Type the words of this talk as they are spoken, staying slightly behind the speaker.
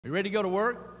Are you ready to go to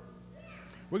work?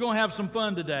 We're going to have some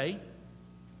fun today.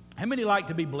 How many like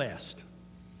to be blessed?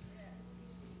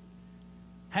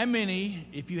 How many,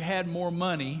 if you had more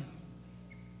money,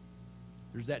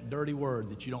 there's that dirty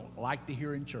word that you don't like to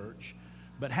hear in church,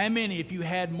 but how many, if you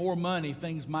had more money,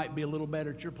 things might be a little better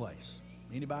at your place?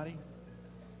 Anybody?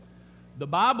 The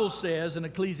Bible says in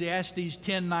Ecclesiastes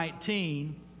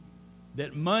 10:19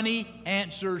 that money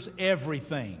answers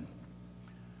everything.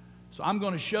 So I'm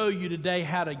going to show you today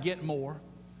how to get more.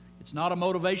 It's not a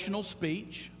motivational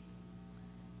speech.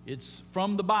 It's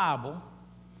from the Bible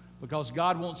because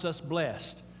God wants us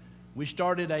blessed. We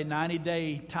started a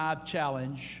 90-day tithe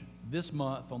challenge this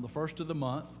month on the first of the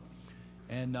month.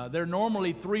 And there are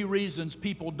normally 3 reasons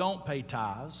people don't pay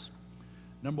tithes.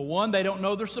 Number 1, they don't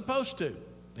know they're supposed to.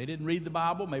 They didn't read the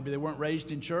Bible. Maybe they weren't raised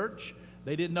in church.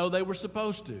 They didn't know they were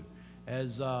supposed to.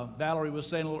 As Valerie was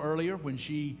saying a little earlier, when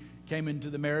she came into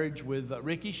the marriage with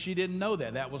Ricky, she didn't know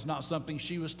that. That was not something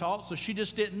she was taught, so she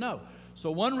just didn't know.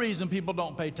 So one reason people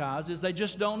don't pay tithes is they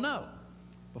just don't know.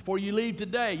 Before you leave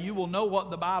today, you will know what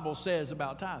the Bible says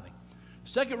about tithing.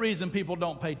 Second reason people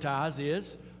don't pay tithes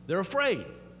is they're afraid.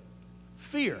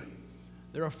 Fear.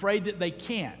 They're afraid that they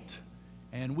can't.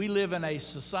 And we live in a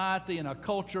society and a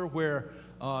culture where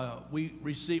we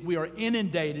are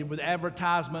inundated with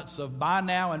advertisements of buy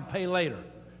now and pay later.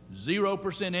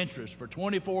 0% interest for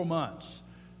 24 months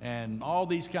and all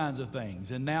these kinds of things.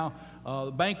 And now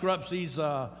bankruptcies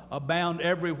abound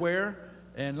everywhere.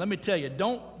 And let me tell you,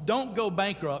 don't go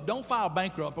bankrupt. Don't file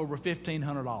bankrupt over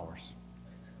 $1,500.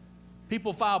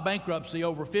 People file bankruptcy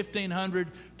over $1,500,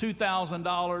 $2,000,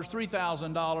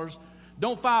 $3,000.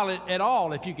 Don't file it at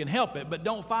all if you can help it, but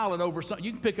don't file it over something.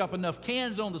 You can pick up enough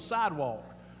cans on the sidewalk,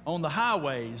 on the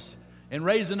highways, and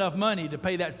raise enough money to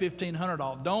pay that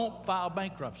 $1,500. Don't file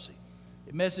bankruptcy.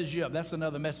 It messes you up. That's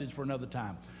another message for another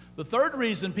time. The third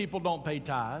reason people don't pay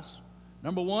tithes,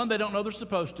 number 1, they don't know they're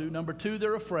supposed to. Number 2,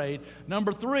 they're afraid.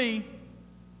 Number 3,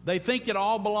 they think it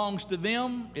all belongs to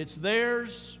them. It's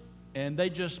theirs, and they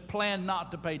just plan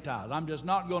not to pay tithes. I'm just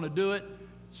not going to do it.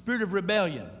 Spirit of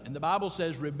rebellion. And the Bible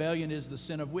says rebellion is the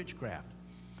sin of witchcraft.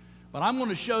 But I'm going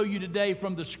to show you today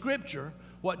from the Scripture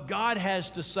what God has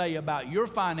to say about your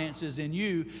finances and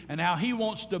you and how He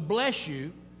wants to bless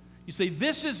you. You see,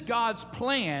 this is God's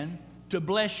plan to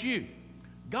bless you.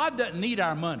 God doesn't need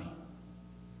our money.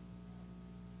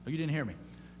 Oh, you didn't hear me.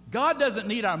 God doesn't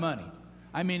need our money.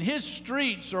 I mean, His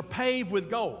streets are paved with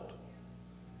gold.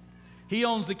 He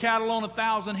owns the cattle on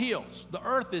 1,000 hills. The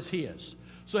earth is His.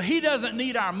 So He doesn't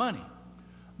need our money.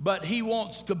 But He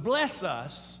wants to bless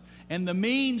us. And the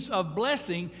means of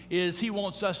blessing is He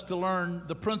wants us to learn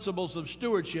the principles of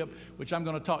stewardship, which I'm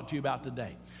going to talk to you about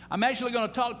today. I'm actually going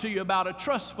to talk to you about a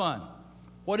trust fund.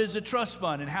 What is a trust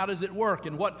fund and how does it work?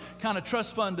 And what kind of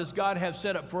trust fund does God have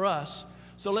set up for us?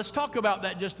 So let's talk about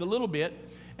that just a little bit.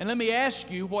 And let me ask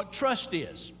you what trust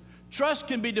is. Trust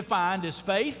can be defined as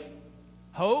faith,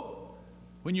 hope.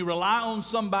 When you rely on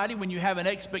somebody, when you have an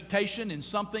expectation in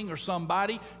something or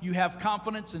somebody, you have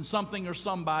confidence in something or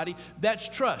somebody, that's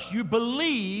trust. You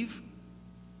believe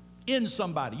in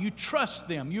somebody. You trust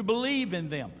them. You believe in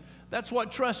them. That's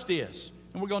what trust is.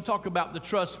 And we're going to talk about the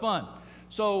trust fund.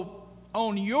 So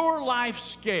on your life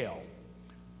scale,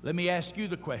 let me ask you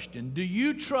the question. Do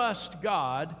you trust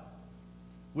God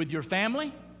with your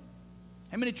family?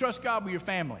 How many trust God with your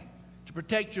family? To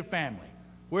protect your family.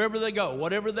 Wherever they go,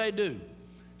 whatever they do.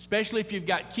 Especially if you've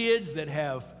got kids that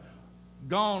have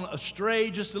gone astray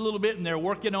just a little bit and they're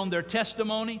working on their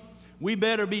testimony. We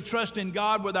better be trusting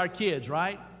God with our kids,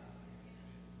 right?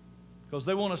 Because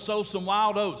they want to sow some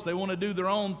wild oats. They want to do their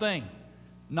own thing.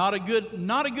 Not a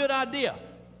good idea.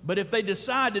 But if they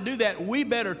decide to do that, we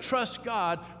better trust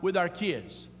God with our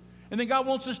kids. And then God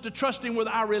wants us to trust Him with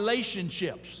our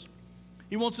relationships.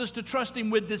 He wants us to trust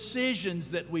Him with decisions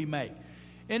that we make.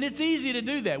 And it's easy to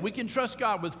do that. We can trust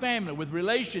God with family, with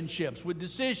relationships, with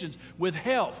decisions, with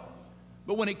health.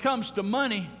 But when it comes to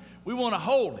money, we want to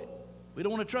hold it. We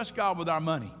don't want to trust God with our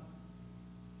money.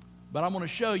 But I'm going to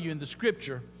show you in the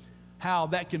Scripture how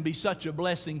that can be such a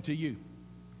blessing to you.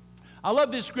 I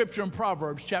love this Scripture in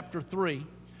Proverbs chapter 3,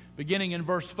 beginning in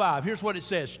verse 5. Here's what it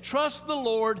says. Trust the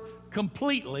Lord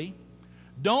completely.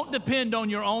 Don't depend on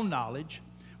your own knowledge.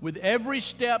 With every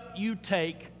step you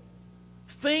take,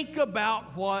 think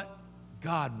about what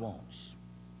God wants.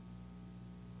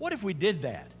 What if we did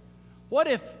that? What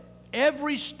if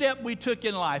every step we took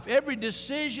in life, every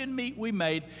decision we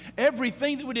made,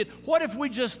 everything that we did, what if we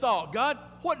just thought, God,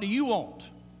 what do you want?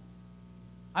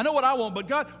 I know what I want, but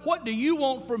God, what do you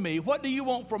want for me? What do you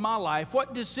want for my life?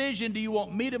 What decision do you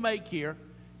want me to make here?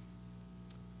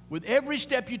 With every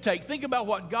step you take, think about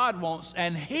what God wants,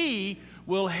 and He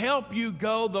will help you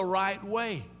go the right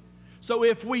way. So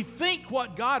if we think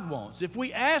what God wants, if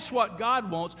we ask what God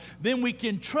wants, then we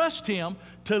can trust Him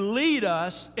to lead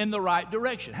us in the right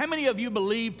direction. How many of you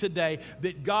believe today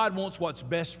that God wants what's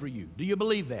best for you? Do you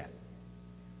believe that?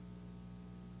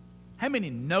 How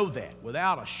many know that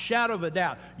without a shadow of a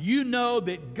doubt? You know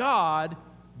that God,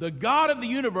 the God of the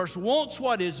universe, wants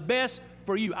what is best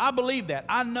for you. I believe that.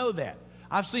 I know that.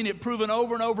 I've seen it proven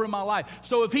over and over in my life.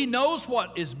 So if He knows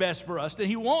what is best for us, and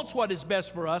He wants what is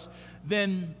best for us,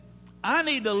 then I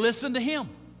need to listen to Him.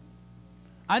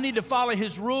 I need to follow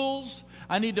His rules.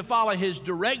 I need to follow His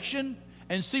direction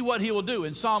and see what He will do.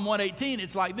 In Psalm 118,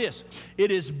 it's like this. It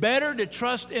is better to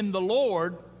trust in the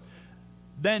Lord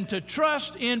than to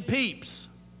trust in peeps.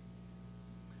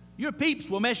 Your peeps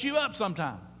will mess you up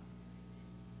sometime.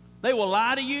 They will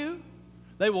lie to you.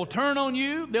 They will turn on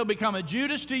you. They'll become a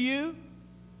Judas to you.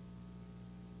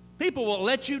 People will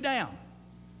let you down.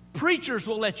 Preachers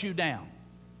will let you down.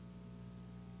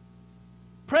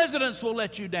 Presidents will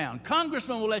let you down.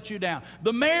 Congressmen will let you down.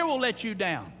 The mayor will let you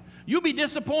down. You'll be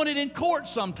disappointed in court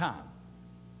sometime.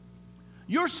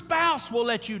 Your spouse will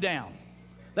let you down.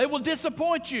 They will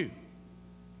disappoint you.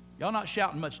 Y'all not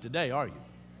shouting much today, are you?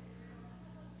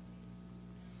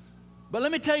 But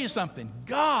let me tell you something.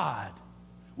 God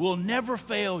will never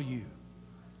fail you.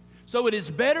 So it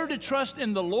is better to trust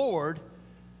in the Lord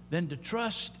than to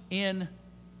trust in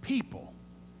people.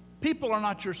 People are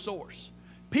not your source.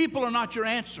 People are not your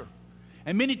answer.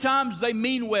 And many times they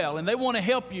mean well and they want to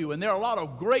help you. And there are a lot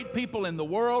of great people in the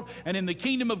world and in the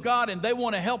kingdom of God, and they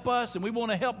want to help us and we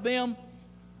want to help them.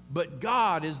 But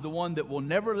God is the one that will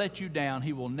never let you down.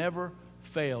 He will never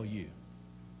fail you.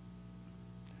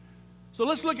 So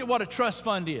let's look at what a trust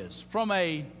fund is. From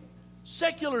a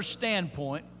secular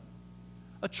standpoint,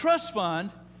 a trust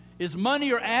fund is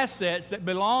money or assets that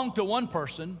belong to one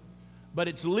person, but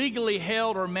it's legally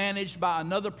held or managed by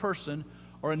another person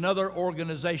or another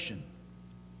organization.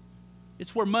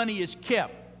 It's where money is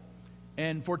kept.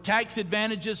 And for tax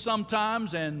advantages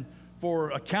sometimes and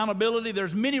for accountability,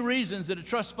 there's many reasons that a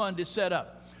trust fund is set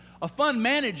up. A fund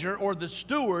manager or the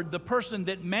steward, the person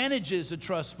that manages a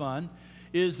trust fund,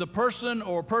 is the person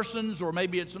or persons, or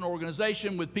maybe it's an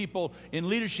organization with people in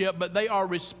leadership, but they are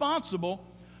responsible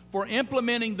for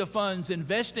implementing the fund's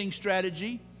investing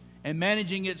strategy and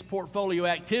managing its portfolio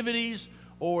activities,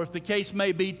 or if the case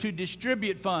may be, to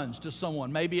distribute funds to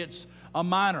someone. Maybe it's a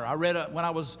minor. When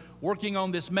I was working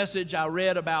on this message, I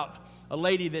read about a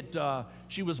lady that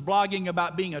she was blogging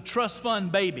about being a trust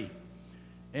fund baby.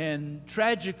 And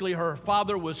tragically, her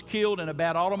father was killed in a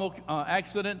bad automobile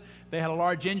accident. They had a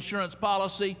large insurance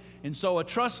policy, and so a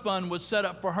trust fund was set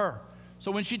up for her.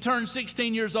 So when she turned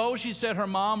 16 years old, she said her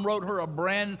mom wrote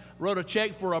a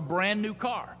check for a brand new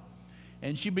car.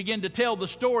 And she began to tell the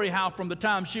story how from the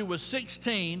time she was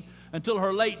 16 until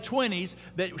her late 20s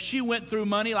that she went through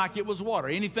money like it was water.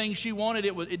 Anything she wanted,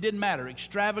 it didn't matter.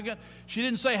 Extravagant. She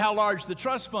didn't say how large the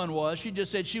trust fund was. She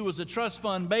just said she was a trust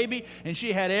fund baby and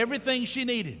she had everything she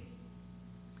needed.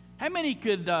 How many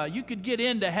you could get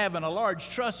into having a large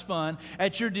trust fund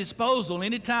at your disposal?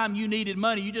 Anytime you needed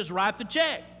money, you just write the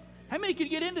check. How many could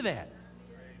get into that?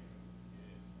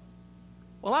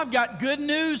 Well, I've got good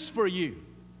news for you.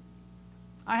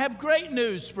 I have great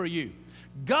news for you.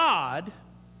 God,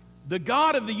 the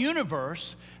God of the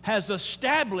universe, has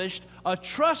established a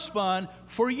trust fund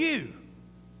for you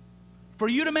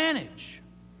to manage.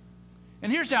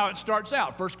 And here's how it starts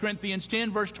out. 1 Corinthians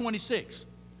 10, verse 26.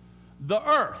 The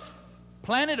earth,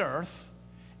 planet Earth,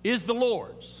 is the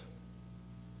Lord's,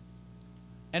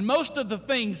 and most of the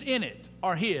things in it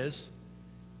are His,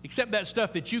 except that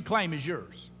stuff that you claim is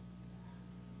yours.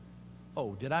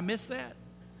 Oh, did I miss that?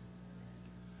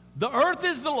 The earth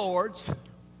is the Lord's,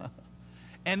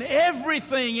 and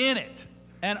everything in it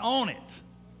and on it.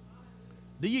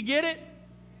 Do you get it?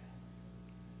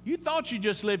 You thought you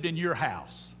just lived in your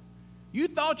house. You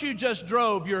thought you just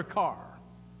drove your car.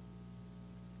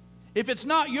 If it's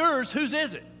not yours, whose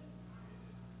is it?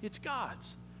 It's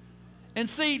God's. And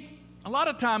see, a lot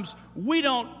of times we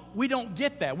don't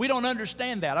get that. We don't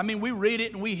understand that. I mean, we read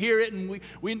it and we hear it, and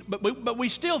but we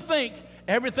still think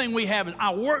everything we have is,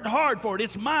 I worked hard for it.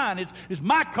 It's mine. It's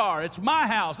my car. It's my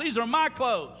house. These are my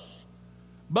clothes.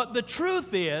 But the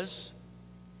truth is,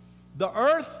 the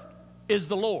earth is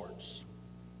the Lord's,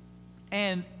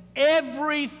 and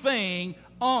everything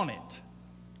on it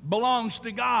belongs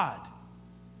to God.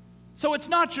 So it's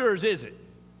not yours, is it?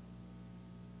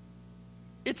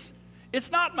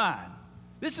 It's not mine.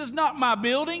 This is not my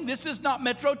building. This is not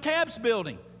Metro Tab's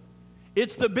building.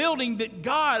 It's the building that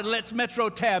God lets Metro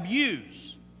Tab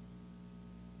use.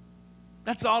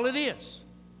 That's all it is.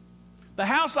 The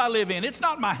house I live in, it's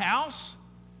not my house.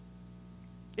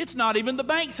 It's not even the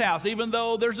bank's house, even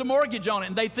though there's a mortgage on it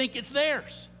and they think it's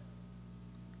theirs.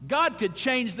 God could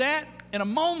change that in a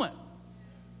moment.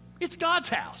 It's God's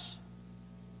house.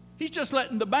 He's just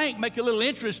letting the bank make a little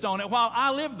interest on it while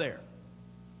I live there.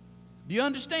 Do you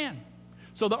understand?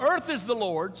 So the earth is the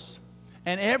Lord's,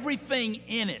 and everything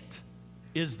in it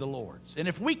is the Lord's. And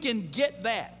if we can get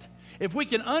that, if we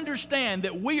can understand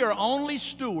that we are only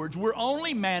stewards, we're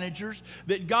only managers,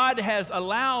 that God has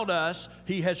allowed us,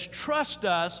 He has trusted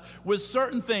us with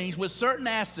certain things, with certain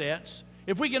assets,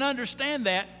 if we can understand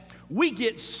that, we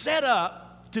get set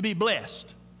up to be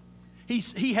blessed.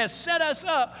 He has set us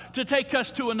up to take us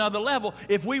to another level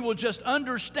if we will just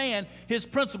understand His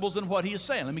principles and what He is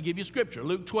saying. Let me give you scripture.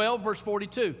 Luke 12, verse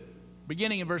 42,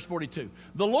 beginning in verse 42.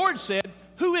 The Lord said,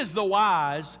 "Who is the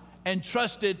wise and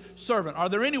trusted servant?" Are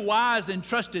there any wise and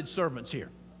trusted servants here?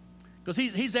 Because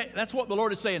that's what the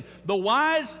Lord is saying.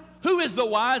 Who is the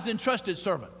wise and trusted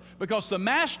servant? Because the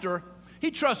master,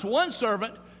 he trusts one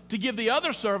servant to give the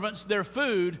other servants their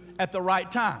food at the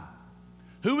right time.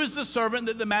 Who is the servant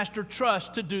that the master trusts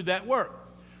to do that work?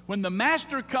 When the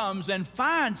master comes and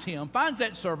finds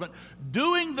that servant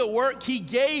doing the work he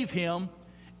gave him,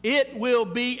 it will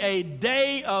be a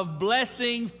day of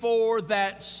blessing for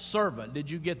that servant.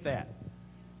 Did you get that?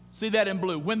 See that in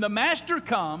blue. When the master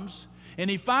comes and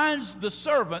he finds the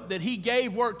servant that he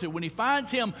gave work to, when he finds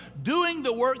him doing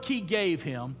the work he gave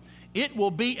him, it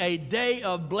will be a day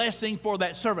of blessing for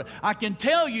that servant. I can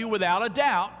tell you without a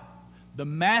doubt, the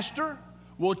master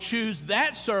will choose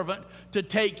that servant to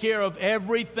take care of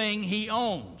everything he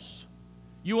owns.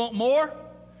 You want more?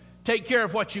 Take care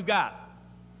of what you got.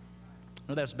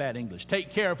 No, that's bad English.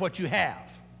 Take care of what you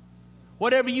have.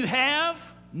 Whatever you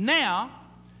have now,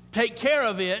 take care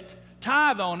of it,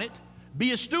 tithe on it,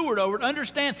 be a steward over it.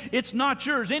 Understand, it's not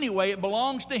yours anyway. It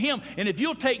belongs to Him. And if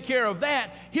you'll take care of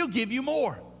that, He'll give you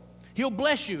more. He'll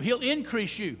bless you. He'll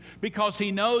increase you because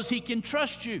He knows He can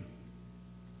trust you.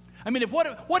 I mean,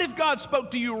 what if God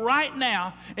spoke to you right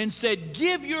now and said,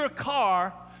 give your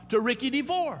car to Ricky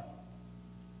DeVore?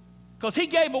 Because he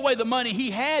gave away the money he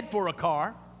had for a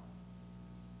car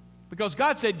because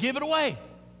God said, give it away.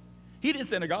 He didn't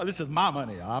say to God, this is my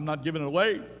money. I'm not giving it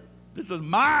away. This is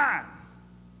mine.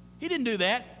 He didn't do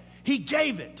that. He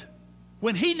gave it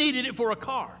when he needed it for a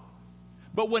car.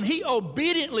 But when he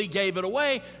obediently gave it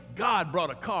away, God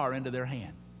brought a car into their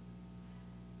hand.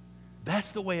 That's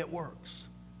the way it works.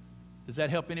 Does that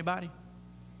help anybody?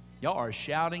 Y'all are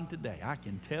shouting today. I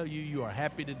can tell you, you are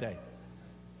happy today.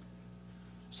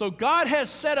 So God has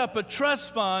set up a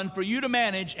trust fund for you to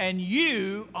manage, and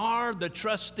you are the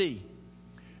trustee.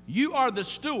 You are the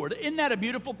steward. Isn't that a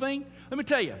beautiful thing? Let me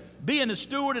tell you, being a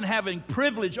steward and having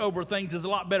privilege over things is a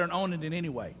lot better than owning it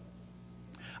anyway.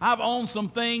 I've owned some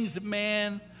things that,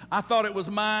 man, I thought it was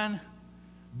mine.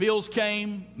 Bills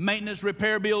came, maintenance,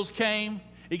 repair bills came,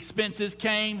 expenses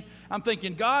came. I'm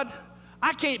thinking, God,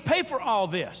 I can't pay for all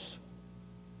this.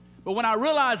 But when I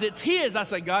realize it's His, I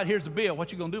say, God, here's the bill.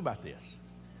 What you going to do about this?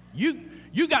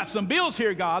 You got some bills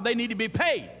here, God. They need to be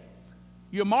paid.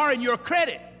 You're marring your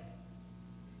credit.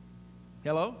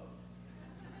 Hello?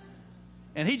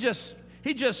 And he just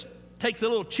takes a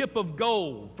little chip of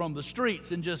gold from the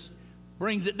streets and just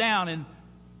brings it down, and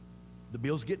the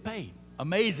bills get paid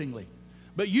amazingly.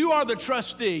 But you are the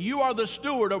trustee. You are the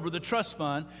steward over the trust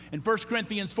fund. And 1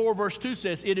 Corinthians 4 verse 2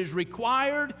 says, it is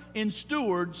required in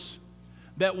stewards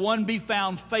that one be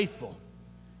found faithful.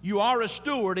 You are a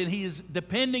steward, and He is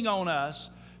depending on us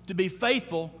to be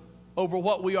faithful over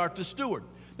what we are to steward.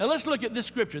 Now let's look at this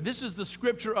scripture. This is the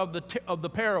scripture of the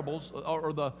parables,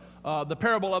 or the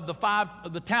parable of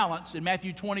the talents in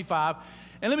Matthew 25.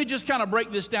 And let me just kind of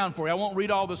break this down for you. I won't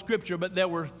read all the scripture, but there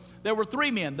were three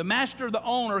men. The master, the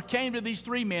owner, came to these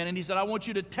three men, and he said, I want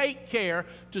you to take care,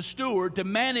 to steward, to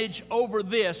manage over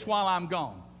this while I'm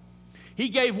gone. He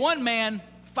gave one man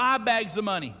 5 bags of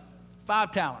money,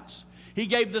 5 talents. He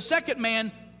gave the second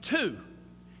man 2.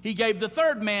 He gave the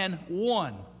third man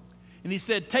 1. And he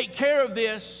said, take care of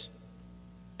this,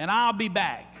 and I'll be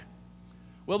back.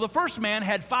 Well, the first man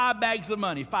had 5 bags of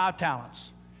money, 5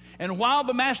 talents. And while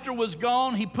the master was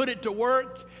gone, he put it to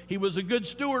work. He was a good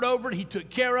steward over it. He took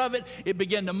care of it. It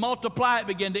began to multiply. It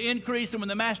began to increase. And when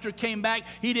the master came back,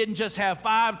 he didn't just have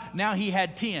 5. Now he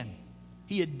had 10.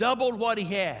 He had doubled what he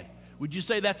had. Would you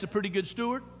say that's a pretty good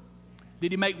steward?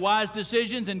 Did he make wise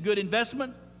decisions and good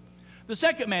investment? The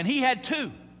second man, he had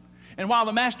 2. And while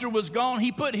the master was gone,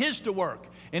 he put his to work.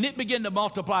 And it began to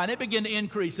multiply, and it began to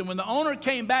increase. And when the owner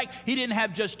came back, he didn't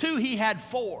have just 2, he had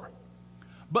 4.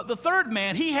 But the third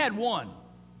man, he had 1.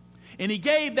 And he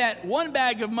gave that 1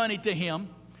 bag of money to him.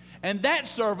 And that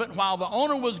servant, while the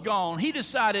owner was gone, he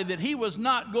decided that he was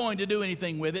not going to do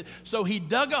anything with it. So he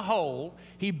dug a hole,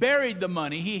 he buried the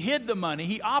money, he hid the money,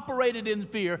 he operated in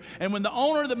fear. And when the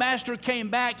owner, the master, came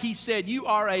back, he said, "You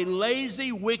are a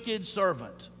lazy, wicked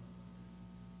servant."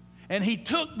 And he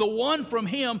took the one from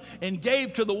him and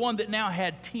gave to the one that now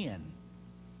had 10.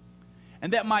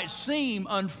 And that might seem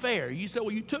unfair. You say,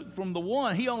 well, you took from the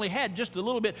one, he only had just a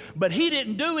little bit, but he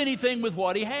didn't do anything with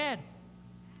what he had.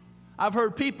 I've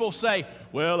heard people say,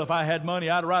 well, if I had money,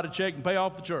 I'd write a check and pay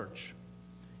off the church.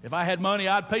 If I had money,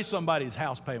 I'd pay somebody's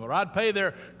house payment, or I'd pay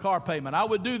their car payment. I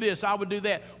would do this, I would do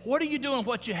that. What are you doing with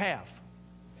what you have?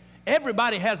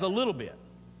 Everybody has a little bit.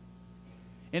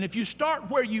 And if you start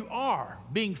where you are,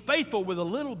 being faithful with a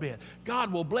little bit,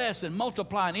 God will bless and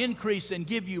multiply and increase and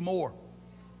give you more.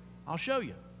 I'll show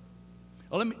you.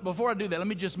 Well, before I do that, let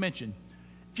me just mention,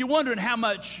 if you're wondering how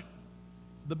much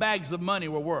the bags of money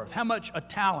were worth, how much a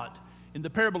talent, in the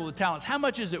parable of the talents, how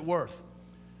much is it worth?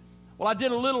 Well, I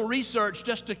did a little research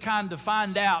just to kind of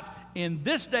find out in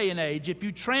this day and age, if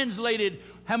you translated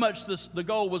how much the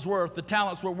gold was worth, the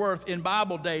talents were worth in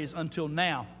Bible days until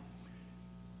now,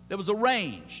 there was a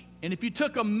range. And if you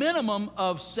took a minimum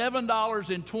of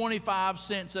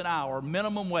 $7.25 an hour,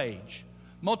 minimum wage,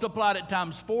 multiplied it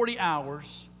times 40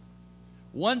 hours,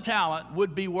 one talent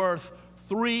would be worth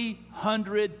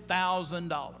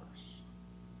 $300,000.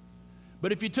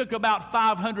 But if you took about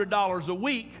 $500 a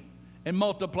week and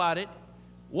multiplied it,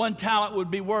 one talent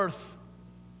would be worth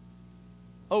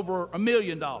over $1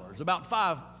 million, about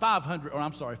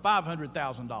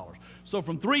 $500,000. So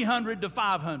from 300 to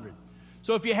 500.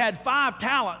 So if you had 5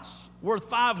 talents worth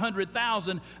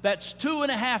 500,000, that's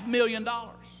 $2.5 million.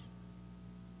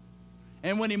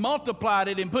 And when he multiplied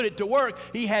it and put it to work,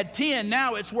 he had 10.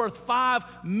 Now it's worth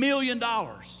 $5 million.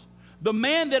 The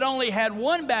man that only had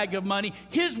one bag of money,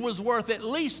 his was worth at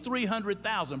least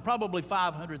 $300,000, probably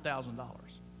 $500,000.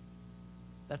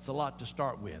 That's a lot to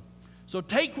start with. So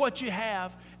take what you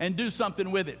have and do something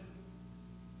with it.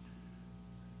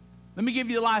 Let me give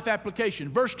you the life application.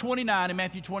 Verse 29 in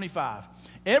Matthew 25.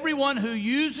 Everyone who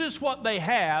uses what they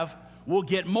have will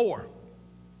get more.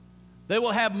 They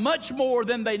will have much more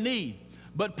than they need.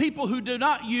 But people who do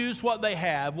not use what they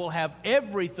have will have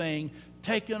everything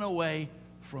taken away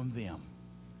from them.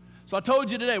 So I told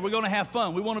you today, we're going to have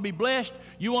fun. We want to be blessed.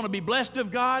 You want to be blessed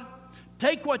of God?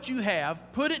 Take what you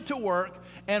have, put it to work,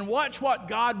 and watch what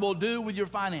God will do with your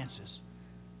finances.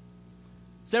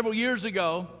 Several years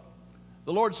ago,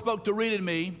 the Lord spoke to Rita and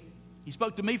me. He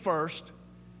spoke to me first,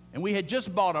 and we had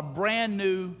just bought a brand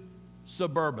new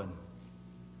Suburban.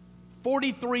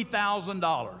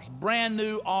 $43,000, brand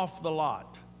new off the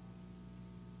lot.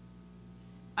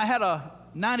 I had a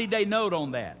 90-day note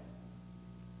on that.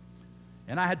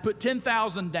 And I had put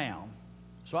 $10,000 down,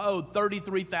 so I owed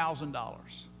 $33,000.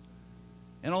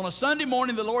 And on a Sunday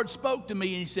morning, the Lord spoke to me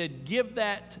and He said, give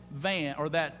that van or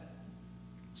that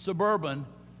Suburban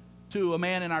to a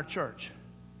man in our church.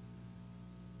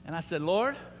 And I said,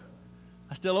 Lord,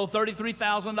 I still owe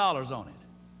 $33,000 on it.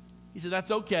 He said,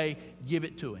 that's okay, give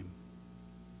it to him.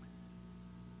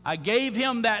 I gave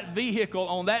him that vehicle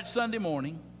on that Sunday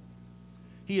morning.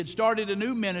 He had started a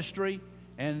new ministry,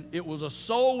 and it was a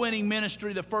soul-winning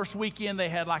ministry. The first weekend, they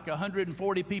had like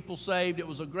 140 people saved. It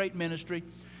was a great ministry.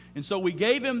 And so we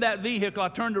gave him that vehicle. I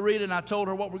turned to Rita, and I told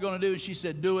her what we're going to do, and she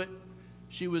said, do it.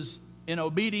 She was in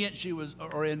obedience. She was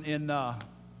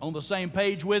on the same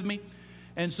page with me.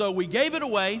 And so we gave it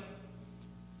away,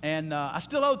 and I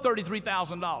still owed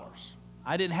 $33,000.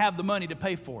 I didn't have the money to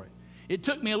pay for it. It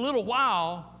took me a little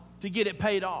while to get it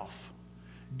paid off.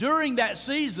 During that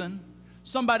season,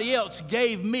 somebody else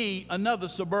gave me another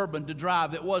Suburban to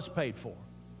drive that was paid for.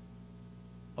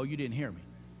 Oh, you didn't hear me.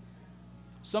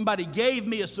 Somebody gave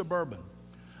me a Suburban.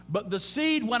 But the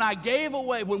seed,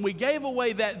 when we gave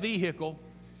away that vehicle,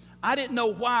 I didn't know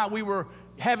why we were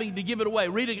having to give it away.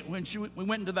 Rita, when we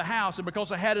went into the house, and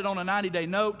because I had it on a 90-day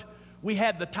note, we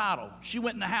had the title. She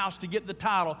went in the house to get the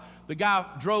title. The guy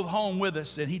drove home with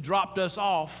us, and he dropped us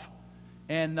off.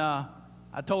 And I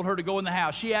told her to go in the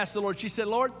house. She asked the Lord, she said,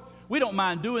 Lord, we don't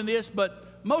mind doing this, but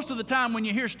most of the time when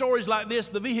you hear stories like this,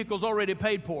 the vehicle's already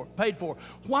paid for.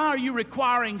 Why are you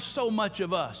requiring so much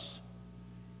of us?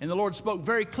 And the Lord spoke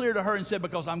very clear to her and said,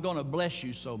 because I'm going to bless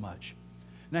you so much.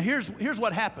 Now here's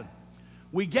what happened.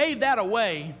 We gave that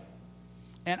away,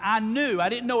 and I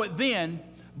didn't know it then,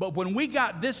 but when we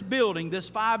got this building, this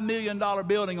 $5 million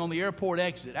building on the airport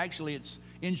exit, actually it's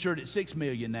insured at $6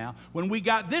 million now. When we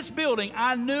got this building,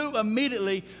 I knew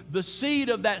immediately the seed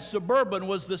of that Suburban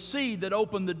was the seed that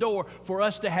opened the door for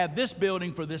us to have this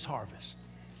building for this harvest.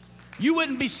 You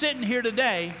wouldn't be sitting here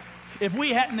today if we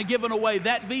hadn't have given away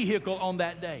that vehicle on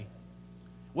that day.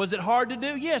 Was it hard to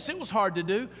do? Yes, it was hard to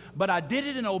do, but I did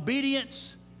it in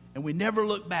obedience, and we never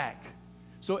looked back.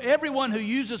 So everyone who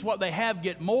uses what they have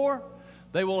get more.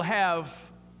 They will have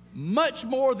much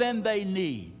more than they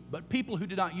need. But people who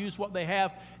do not use what they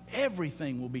have,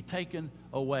 everything will be taken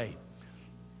away.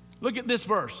 Look at this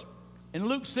verse. In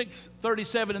Luke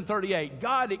 6:37 and 38,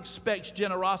 God expects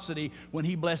generosity when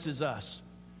He blesses us.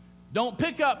 Don't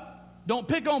pick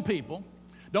on people.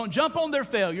 Don't jump on their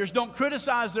failures. Don't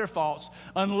criticize their faults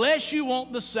unless you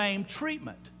want the same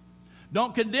treatment.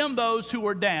 Don't condemn those who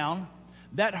are down.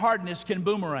 That hardness can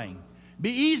boomerang.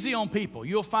 Be easy on people.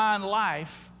 You'll find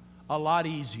life a lot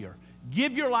easier.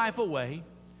 Give your life away.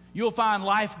 You'll find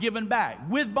life given back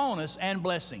with bonus and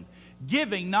blessing.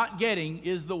 Giving, not getting,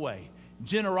 is the way.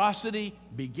 Generosity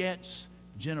begets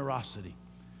generosity.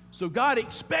 So God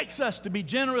expects us to be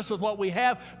generous with what we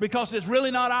have because it's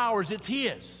really not ours, it's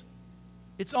His.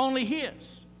 It's only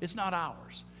His. It's not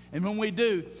ours. And when we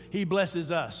do, He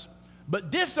blesses us.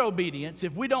 But disobedience,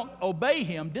 if we don't obey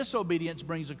Him, disobedience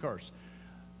brings a curse.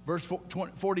 Verse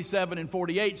 47 and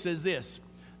 48 says this,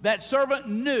 that servant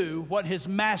knew what his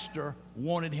master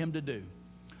wanted him to do,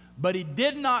 but he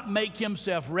did not make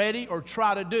himself ready or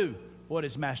try to do what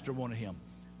his master wanted him.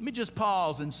 Let me just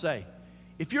pause and say,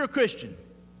 if you're a Christian,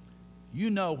 you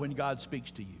know when God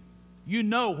speaks to you. You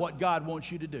know what God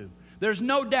wants you to do. There's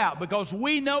no doubt because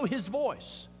we know His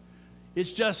voice.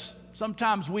 It's just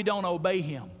sometimes we don't obey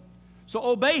Him. So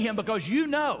obey Him because you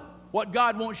know what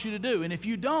God wants you to do. And if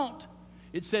you don't,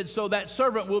 it said, so that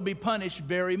servant will be punished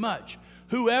very much.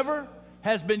 Whoever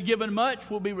has been given much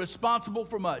will be responsible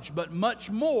for much, but much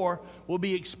more will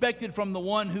be expected from the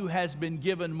one who has been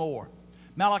given more.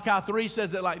 Malachi 3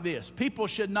 says it like this, people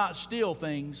should not steal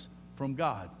things from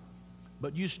God,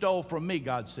 but you stole from me,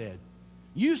 God said.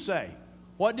 You say,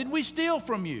 what did we steal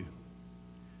from you?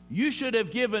 You should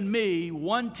have given me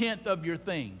 1/10 of your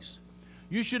things.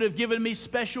 You should have given me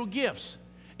special gifts.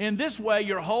 In this way,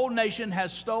 your whole nation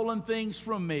has stolen things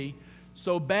from me,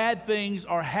 so bad things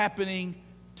are happening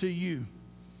to you.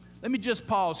 Let me just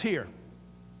pause here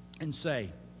and say,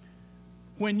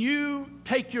 when you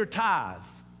take your tithe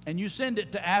and you send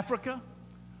it to Africa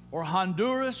or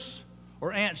Honduras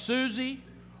or Aunt Susie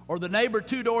or the neighbor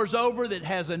 2 doors over that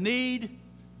has a need,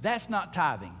 that's not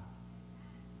tithing.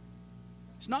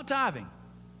 It's not tithing.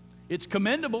 It's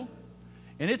commendable.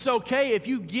 And it's okay if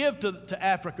you give to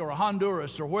Africa or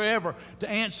Honduras or wherever, to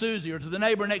Aunt Susie or to the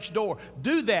neighbor next door.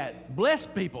 Do that. Bless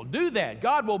people. Do that.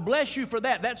 God will bless you for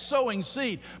that. That's sowing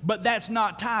seed, but that's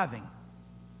not tithing.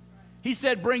 He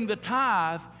said, bring the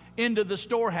tithe into the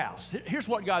storehouse. Here's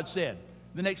what God said,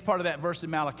 the next part of that verse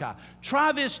in Malachi.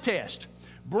 Try this test.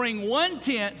 Bring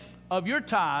 1/10 of your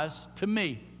tithes to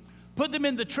me. Put them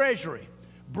in the treasury.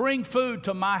 Bring food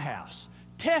to my house.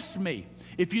 Test me.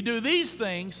 If you do these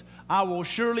things, I will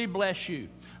surely bless you.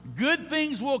 Good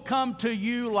things will come to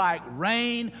you like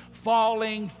rain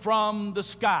falling from the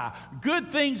sky. Good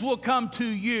things will come to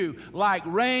you like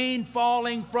rain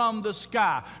falling from the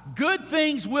sky. Good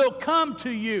things will come to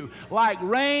you like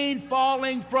rain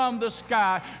falling from the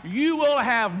sky. You will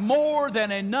have more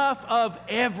than enough of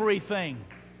everything.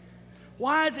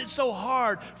 Why is it so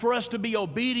hard for us to be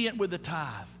obedient with the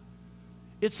tithe?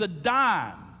 It's a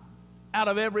dime out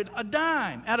of every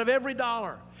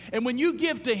dollar. And when you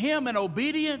give to Him in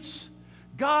obedience,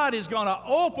 God is going to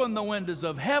open the windows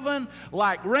of heaven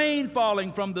like rain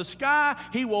falling from the sky.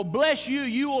 He will bless you.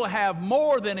 You will have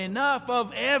more than enough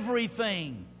of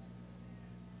everything.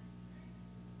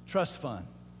 Trust fund.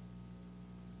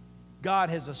 God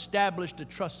has established a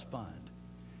trust fund.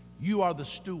 You are the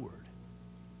steward.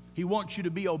 He wants you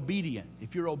to be obedient.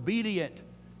 If you're obedient,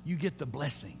 you get the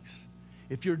blessings.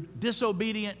 If you're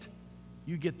disobedient,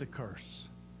 you get the curse.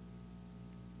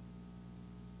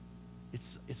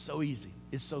 It's so easy.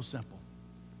 It's so simple.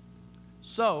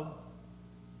 So,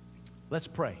 let's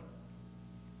pray.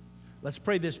 Let's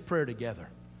pray this prayer together.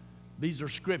 These are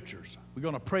scriptures. We're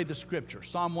going to pray the scripture.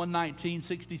 Psalm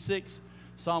 119:66,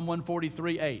 Psalm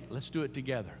 143:8. Let's do it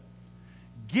together.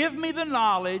 Give me the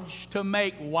knowledge to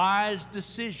make wise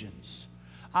decisions.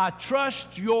 I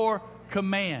trust your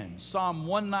commands. Psalm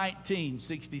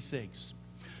 119:66.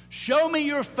 Show me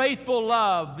your faithful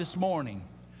love this morning.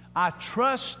 I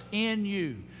trust in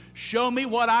you. Show me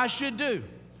what I should do.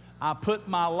 I put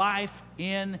my life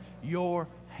in your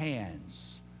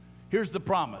hands. Here's the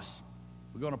promise.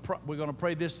 We're going to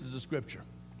pray this as a scripture.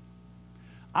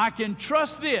 I can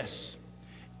trust this.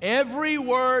 Every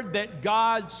word that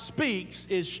God speaks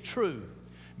is true.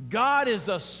 God is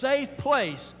a safe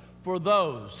place for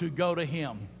those who go to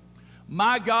Him.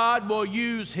 My God will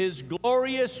use His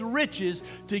glorious riches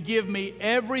to give me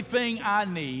everything I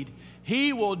need.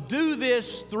 He will do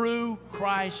this through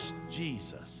Christ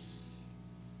Jesus.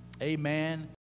 Amen.